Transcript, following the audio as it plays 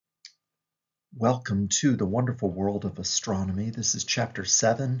Welcome to the wonderful world of astronomy. This is chapter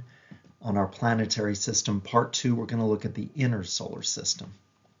 7 on our planetary system. Part 2, we're going to look at the inner solar system.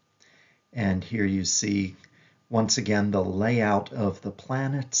 And here you see, once again, the layout of the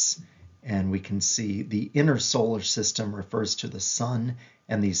planets. And we can see the inner solar system refers to the sun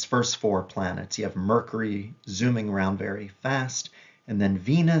and these first four planets. You have Mercury zooming around very fast, and then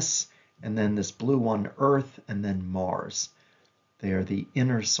Venus, and then this blue one, Earth, and then Mars. They are the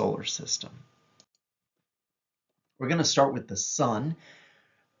inner solar system. We're going to start with the sun.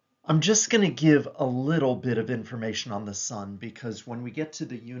 I'm just going to give a little bit of information on the sun because when we get to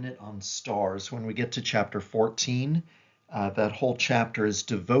the unit on stars, when we get to chapter 14, that whole chapter is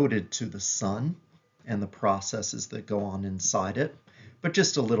devoted to the sun and the processes that go on inside it. But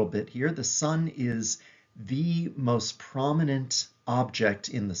just a little bit here, the sun is the most prominent object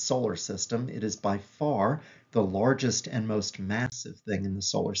in the solar system. It is by far the largest and most massive thing in the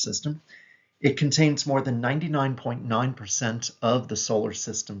solar system. It contains more than 99.9% of the solar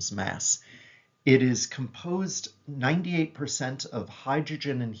system's mass. It is composed 98% of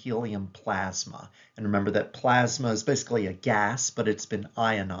hydrogen and helium plasma. And remember that plasma is basically a gas, but it's been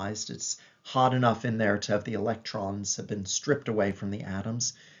ionized. It's hot enough in there to have the electrons have been stripped away from the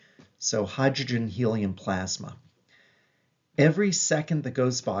atoms. So hydrogen, helium, plasma. Every second that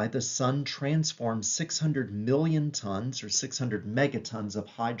goes by, the sun transforms 600 million tons or 600 megatons of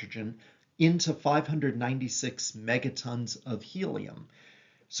hydrogen into 596 megatons of helium.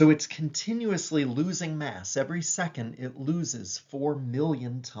 So it's continuously losing mass. Every second it loses 4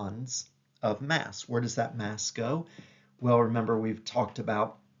 million tons of mass. Where does that mass go? Well, remember we've talked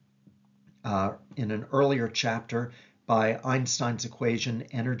about in an earlier chapter by Einstein's equation,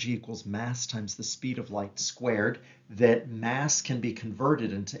 energy equals mass times the speed of light squared, that mass can be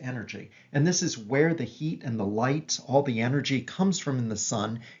converted into energy. And this is where the heat and the light, all the energy comes from in the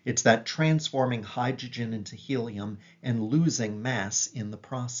sun. It's that transforming hydrogen into helium and losing mass in the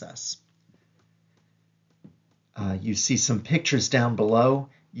process. You see some pictures down below.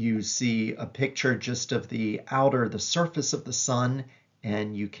 You see a picture just of the surface of the sun,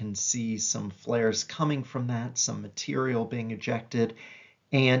 and you can see some flares coming from that, some material being ejected.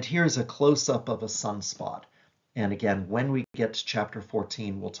 And here's a close-up of a sunspot. And again, when we get to chapter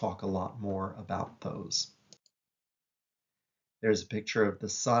 14, we'll talk a lot more about those. There's a picture of the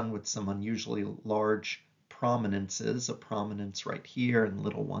sun with some unusually large prominences, a prominence right here and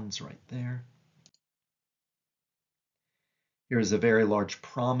little ones right there. Here's a very large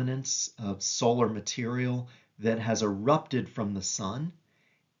prominence of solar material that has erupted from the sun,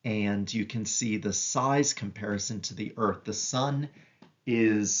 and you can see the size comparison to the Earth. The sun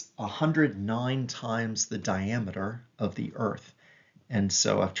is 109 times the diameter of the Earth, and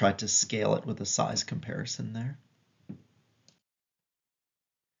so I've tried to scale it with a size comparison there.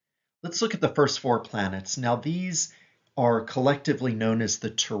 Let's look at the first four planets. Now these are collectively known as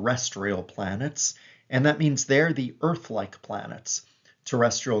the terrestrial planets, and that means they're the Earth-like planets.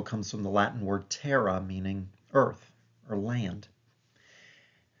 Terrestrial comes from the Latin word terra, meaning earth or land.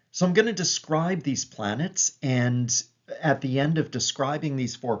 So I'm going to describe these planets, and at the end of describing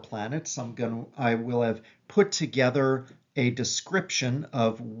these four planets, I will have put together a description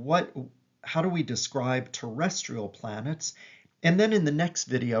of how do we describe terrestrial planets. And then in the next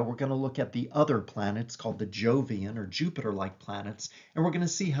video, we're going to look at the other planets called the Jovian or Jupiter-like planets, and we're going to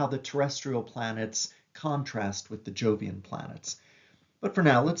see how the terrestrial planets contrast with the Jovian planets. But for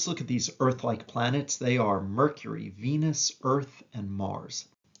now, let's look at these Earth-like planets. They are Mercury, Venus, Earth, and Mars.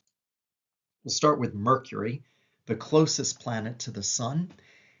 We'll start with Mercury, the closest planet to the sun.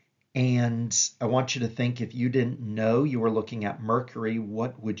 And I want you to think, if you didn't know you were looking at Mercury,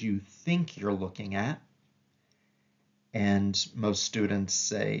 what would you think you're looking at? And most students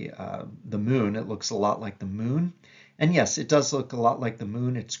say the moon. It looks a lot like the moon. And yes, it does look a lot like the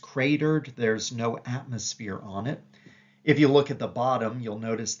moon. It's cratered. There's no atmosphere on it. If you look at the bottom, you'll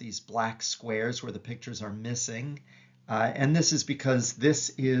notice these black squares where the pictures are missing. And this is because this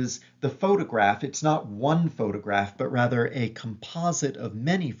is the photograph. It's not one photograph, but rather a composite of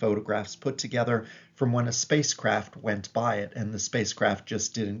many photographs put together from when a spacecraft went by it, and the spacecraft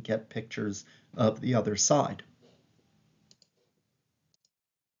just didn't get pictures of the other side.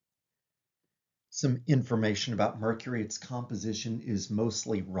 Some information about Mercury. Its composition is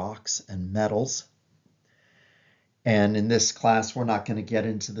mostly rocks and metals. And in this class, we're not going to get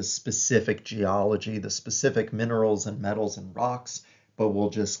into the specific geology, the specific minerals and metals and rocks, but we'll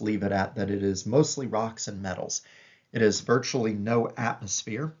just leave it at that it is mostly rocks and metals. It has virtually no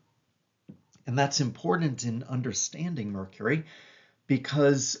atmosphere. And that's important in understanding Mercury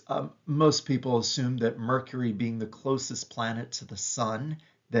because most people assume that Mercury, being the closest planet to the sun,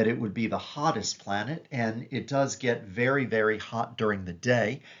 that it would be the hottest planet, and it does get very, very hot during the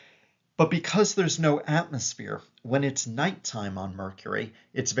day. But because there's no atmosphere, when it's nighttime on Mercury,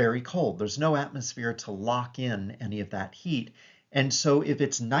 it's very cold. There's no atmosphere to lock in any of that heat. And so if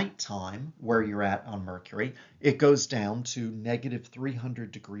it's nighttime where you're at on Mercury, it goes down to negative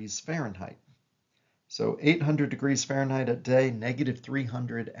 300 degrees Fahrenheit. So 800 degrees Fahrenheit at day, negative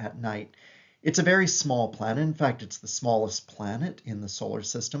 300 at night. It's a very small planet. In fact, it's the smallest planet in the solar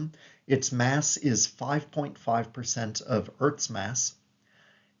system. Its mass is 5.5% of Earth's mass.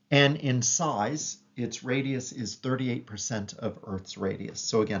 And in size, its radius is 38% of Earth's radius.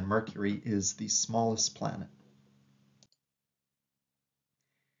 So again, Mercury is the smallest planet.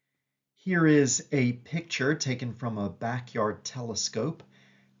 Here is a picture taken from a backyard telescope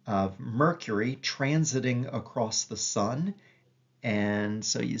of Mercury transiting across the sun. And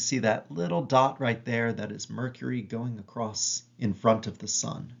so you see that little dot right there, that is Mercury going across in front of the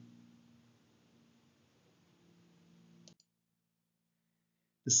sun.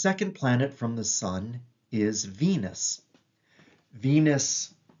 The second planet from the sun is Venus.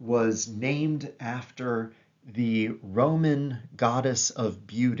 Venus was named after the Roman goddess of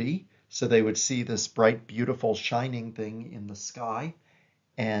beauty. So they would see this bright, beautiful, shining thing in the sky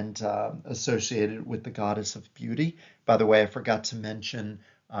and associated with the goddess of beauty. By the way, I forgot to mention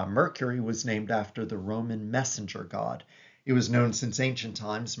Mercury was named after the Roman messenger god. It was known since ancient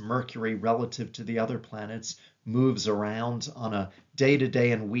times Mercury, relative to the other planets, moves around on a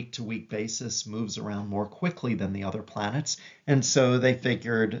day-to-day and week-to-week basis, moves around more quickly than the other planets. And so they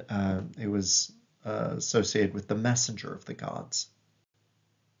figured it was associated with the messenger of the gods.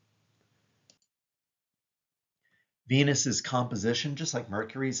 Venus's composition, just like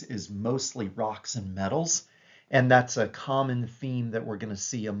Mercury's, is mostly rocks and metals. And that's a common theme that we're going to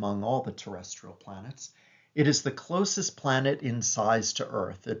see among all the terrestrial planets. It is the closest planet in size to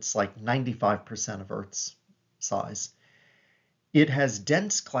Earth. It's like 95% of Earth's size. It has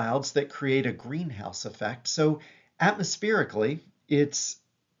dense clouds that create a greenhouse effect. So atmospherically, it's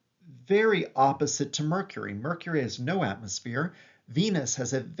very opposite to Mercury. Mercury has no atmosphere. Venus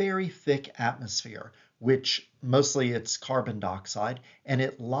has a very thick atmosphere, which mostly it's carbon dioxide, and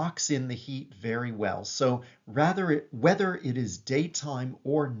it locks in the heat very well. So whether it is daytime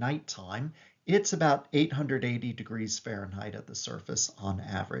or nighttime, it's about 880 degrees Fahrenheit at the surface on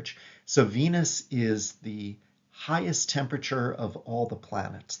average. So Venus is the highest temperature of all the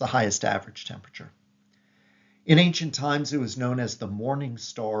planets, the highest average temperature. In ancient times, it was known as the morning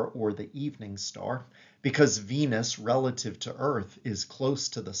star or the evening star because Venus, relative to Earth, is close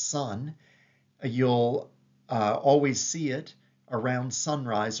to the sun. You'll always see it around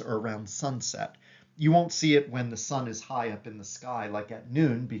sunrise or around sunset. You won't see it when the sun is high up in the sky, like at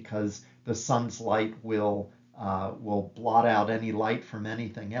noon, because the sun's light will blot out any light from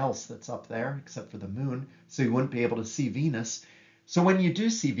anything else that's up there, except for the moon, so you wouldn't be able to see Venus. So when you do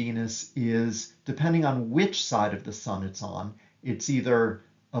see Venus is, depending on which side of the sun it's on, it's either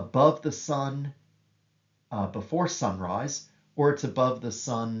above the sun before sunrise, or it's above the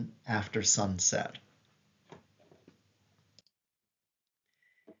sun after sunset.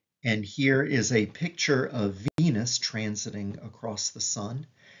 And here is a picture of Venus transiting across the sun.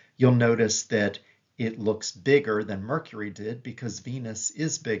 You'll notice that it looks bigger than Mercury did because Venus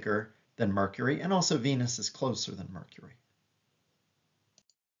is bigger than Mercury, and also Venus is closer than Mercury.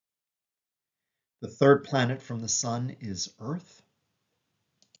 The third planet from the sun is Earth.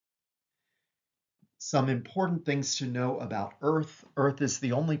 Some important things to know about Earth. Earth is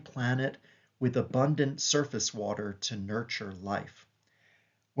the only planet with abundant surface water to nurture life.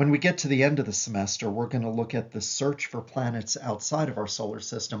 When we get to the end of the semester, we're going to look at the search for planets outside of our solar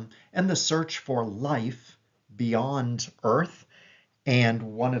system and the search for life beyond Earth. And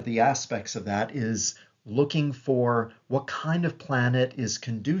one of the aspects of that is looking for what kind of planet is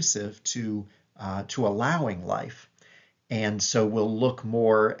conducive to allowing life. And so we'll look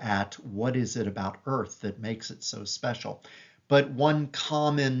more at what is it about Earth that makes it so special. But one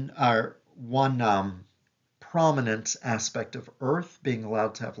prominent aspect of Earth being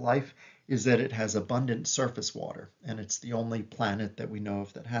allowed to have life is that it has abundant surface water, and it's the only planet that we know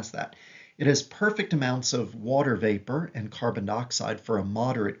of that has that. It has perfect amounts of water vapor and carbon dioxide for a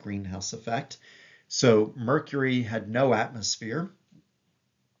moderate greenhouse effect. So Mercury had no atmosphere,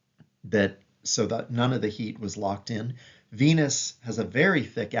 so that none of the heat was locked in. Venus has a very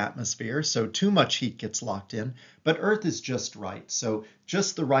thick atmosphere, so too much heat gets locked in, but Earth is just right. So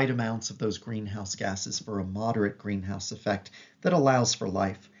just the right amounts of those greenhouse gases for a moderate greenhouse effect that allows for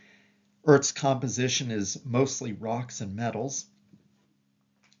life. Earth's composition is mostly rocks and metals.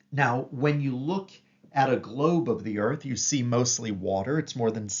 Now, when you look at a globe of the Earth, you see mostly water. It's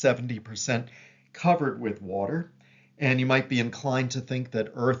more than 70% covered with water. And you might be inclined to think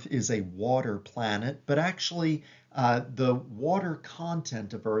that Earth is a water planet, but actually the water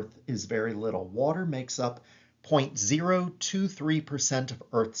content of Earth is very little. Water makes up 0.023% of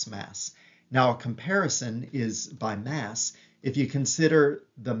Earth's mass. Now, a comparison is by mass. If you consider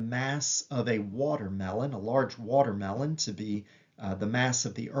the mass of a watermelon, a large watermelon, to be the mass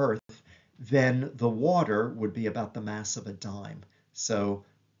of the Earth, then the water would be about the mass of a dime. So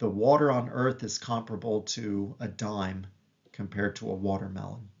the water on Earth is comparable to a dime compared to a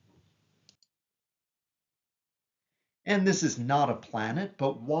watermelon. And this is not a planet,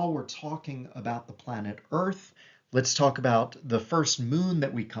 but while we're talking about the planet Earth, let's talk about the first moon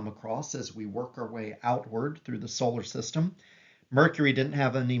that we come across as we work our way outward through the solar system. Mercury didn't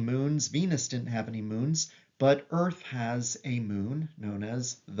have any moons, Venus didn't have any moons, but Earth has a moon known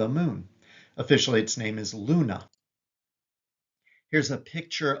as the moon. Officially, its name is Luna. Here's a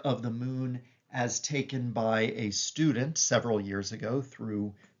picture of the moon as taken by a student several years ago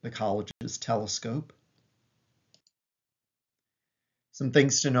through the college's telescope. Some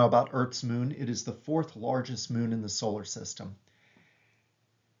things to know about Earth's moon. It is the fourth largest moon in the solar system.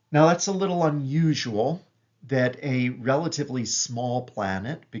 Now that's a little unusual that a relatively small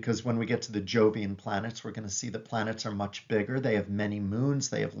planet, because when we get to the Jovian planets, we're going to see that planets are much bigger. They have many moons,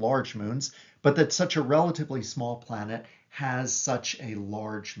 they have large moons, but that such a relatively small planet has such a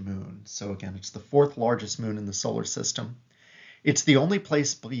large moon. So again, it's the fourth largest moon in the solar system. It's the only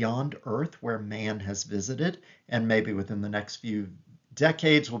place beyond Earth where man has visited, and maybe within the next few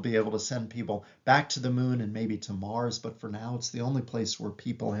decades we'll be able to send people back to the moon and maybe to Mars, but for now it's the only place where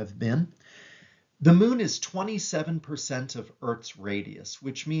people have been. The moon is 27% of Earth's radius,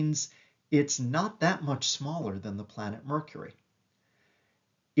 which means it's not that much smaller than the planet Mercury.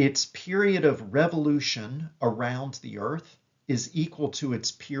 Its period of revolution around the Earth is equal to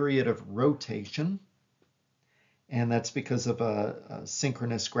its period of rotation, and that's because of a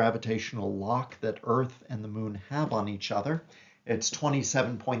synchronous gravitational lock that Earth and the moon have on each other. It's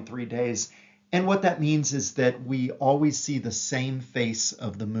 27.3 days, and what that means is that we always see the same face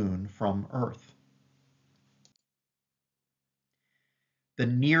of the moon from Earth. The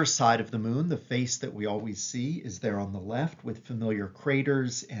near side of the moon, the face that we always see, is there on the left with familiar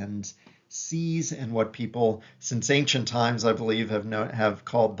craters and seas and what people, since ancient times, I believe, have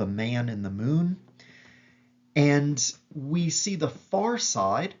called the man in the moon. And we see the far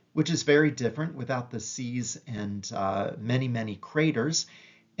side, which is very different without the seas and many, many craters.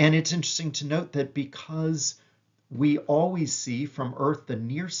 And it's interesting to note that because we always see from Earth the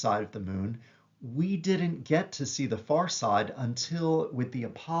near side of the moon, we didn't get to see the far side until with the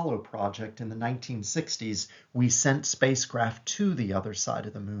Apollo project in the 1960s, we sent spacecraft to the other side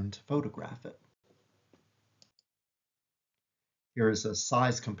of the moon to photograph it. Here is a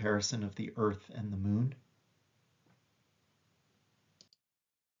size comparison of the Earth and the moon.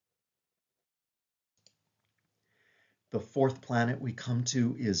 The fourth planet we come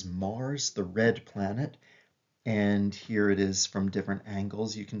to is Mars, the red planet. And here it is from different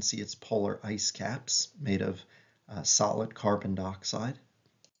angles. You can see its polar ice caps made of solid carbon dioxide.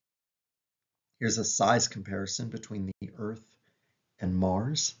 Here's a size comparison between the Earth and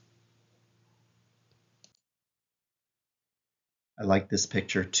Mars. I like this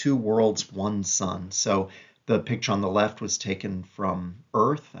picture, 2 worlds, 1 sun. So the picture on the left was taken from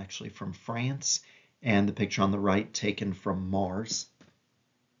Earth, actually from France, and the picture on the right taken from Mars.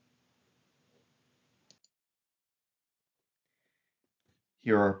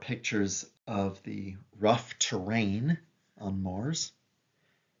 Here are pictures of the rough terrain on Mars.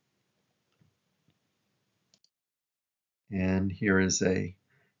 And here is a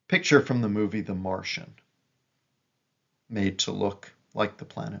picture from the movie The Martian, made to look like the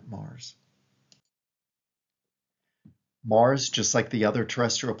planet Mars. Mars, just like the other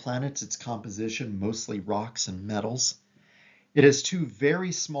terrestrial planets, its composition mostly rocks and metals. It has 2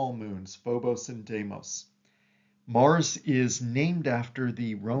 very small moons, Phobos and Deimos. Mars is named after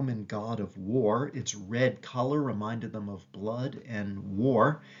the Roman god of war. Its red color reminded them of blood and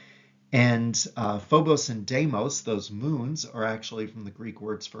war. And Phobos and Deimos, those moons, are actually from the Greek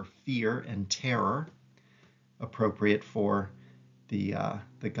words for fear and terror, appropriate for the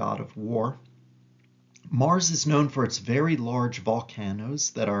god of war. Mars is known for its very large volcanoes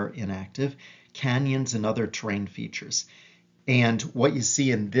that are inactive, canyons, and other terrain features. And what you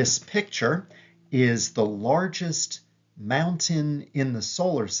see in this picture is the largest mountain in the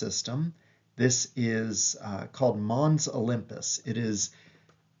solar system. This is called Mons Olympus. It is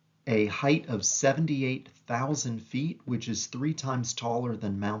a height of 78,000 feet, which is 3 times taller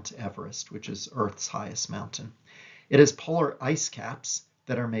than Mount Everest, which is Earth's highest mountain. It has polar ice caps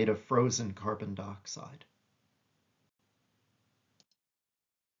that are made of frozen carbon dioxide.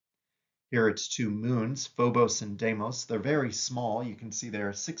 Here it's 2 moons, Phobos and Deimos. They're very small. You can see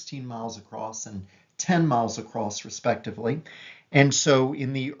they're 16 miles across and 10 miles across, respectively. And so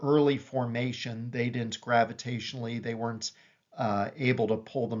in the early formation, they didn't gravitationally, they weren't able to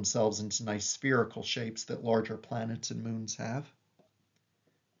pull themselves into nice spherical shapes that larger planets and moons have.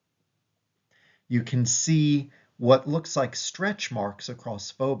 You can see what looks like stretch marks across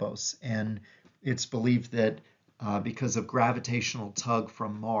Phobos, and it's believed that because of gravitational tug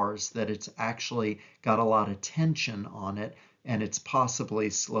from Mars, that it's actually got a lot of tension on it, and it's possibly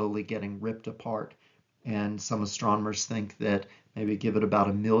slowly getting ripped apart. And some astronomers think that maybe give it about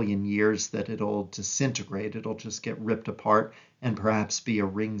 1,000,000 years that it'll disintegrate, it'll just get ripped apart and perhaps be a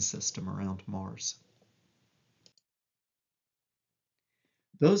ring system around Mars.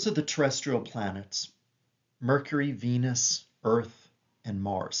 Those are the terrestrial planets: Mercury, Venus, Earth, and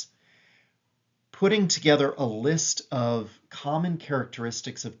Mars. Putting together a list of common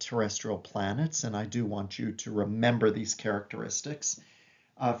characteristics of terrestrial planets, and I do want you to remember these characteristics.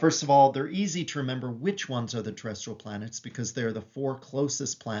 First of all, they're easy to remember which ones are the terrestrial planets because they're the 4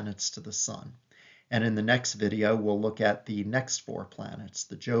 closest planets to the Sun. And in the next video, we'll look at the next 4 planets,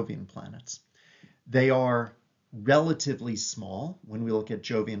 the Jovian planets. They are relatively small. When we look at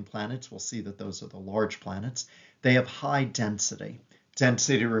Jovian planets, we'll see that those are the large planets. They have high density.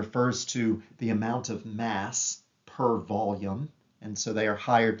 Density refers to the amount of mass per volume, and so they are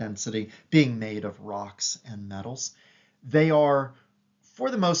higher density, being made of rocks and metals. They are,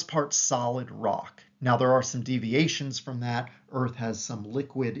 for the most part, solid rock. Now, there are some deviations from that. Earth has some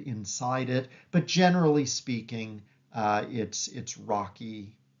liquid inside it, but generally speaking, it's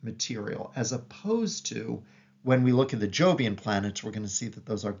rocky material, as opposed to when we look at the Jovian planets, we're going to see that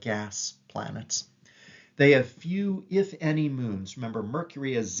those are gas planets. They have few, if any, moons. Remember,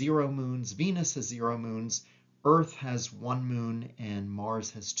 Mercury has 0 moons, Venus has 0 moons, Earth has 1 moon, and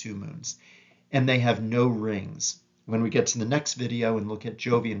Mars has 2 moons. And they have no rings. When we get to the next video and look at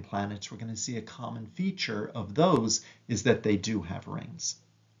Jovian planets, we're going to see a common feature of those is that they do have rings.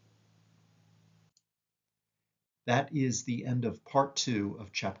 That is the end of part 2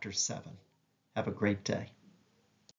 of chapter 7. Have a great day.